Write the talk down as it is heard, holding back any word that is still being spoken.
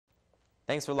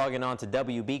Thanks for logging on to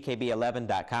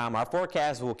WBKB11.com. Our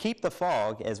forecast will keep the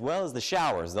fog as well as the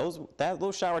showers.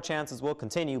 Those shower chances will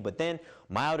continue, but then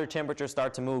milder temperatures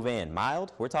start to move in.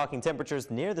 Mild, we're talking temperatures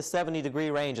near the 70-degree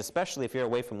range, especially if you're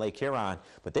away from Lake Huron.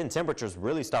 But then temperatures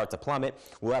really start to plummet.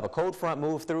 We'll have a cold front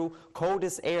move through.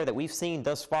 Coldest air that we've seen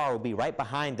thus far will be right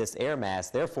behind this air mass.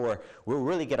 Therefore, we'll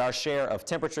really get our share of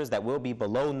temperatures that will be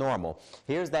below normal.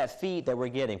 Here's that feed that we're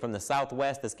getting from the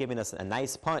southwest that's giving us a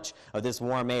nice punch of this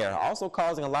warm air, also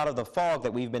causing a lot of the fog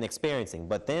that we've been experiencing.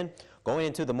 But then going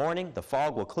into the morning, the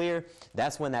fog will clear.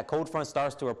 That's when that cold front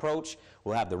starts to approach.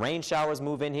 We'll have the rain showers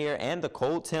move in here and the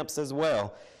cold temps as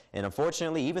well. And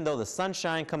unfortunately, even though the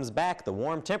sunshine comes back, the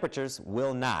warm temperatures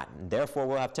will not. And therefore,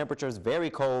 we'll have temperatures very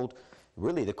cold,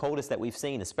 really the coldest that we've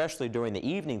seen, especially during the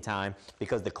evening time,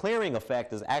 because the clearing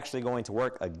effect is actually going to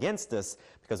work against us,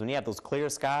 because when you have those clear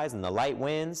skies and the light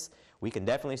winds, we can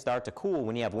definitely start to cool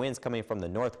when you have winds coming from the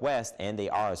northwest, and they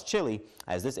are as chilly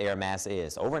as this air mass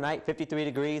is. Overnight, 53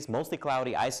 degrees, mostly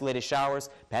cloudy, isolated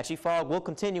showers. Patchy fog will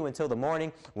continue until the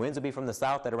morning. Winds will be from the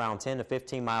south at around 10 to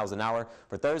 15 miles an hour.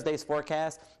 For Thursday's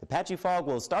forecast, the patchy fog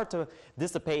will start to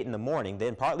dissipate in the morning,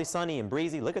 then partly sunny and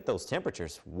breezy. Look at those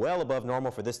temperatures, well above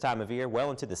normal for this time of year, well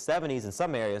into the 70s in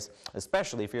some areas,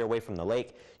 especially if you're away from the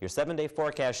lake. Your 7-day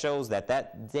forecast shows that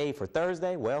that day for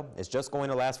Thursday, well, it's just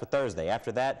going to last for Thursday.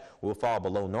 After that, we'll fall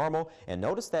below normal, and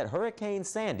notice that Hurricane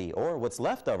Sandy, or what's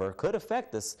left of her, could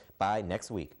affect us by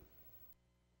next week.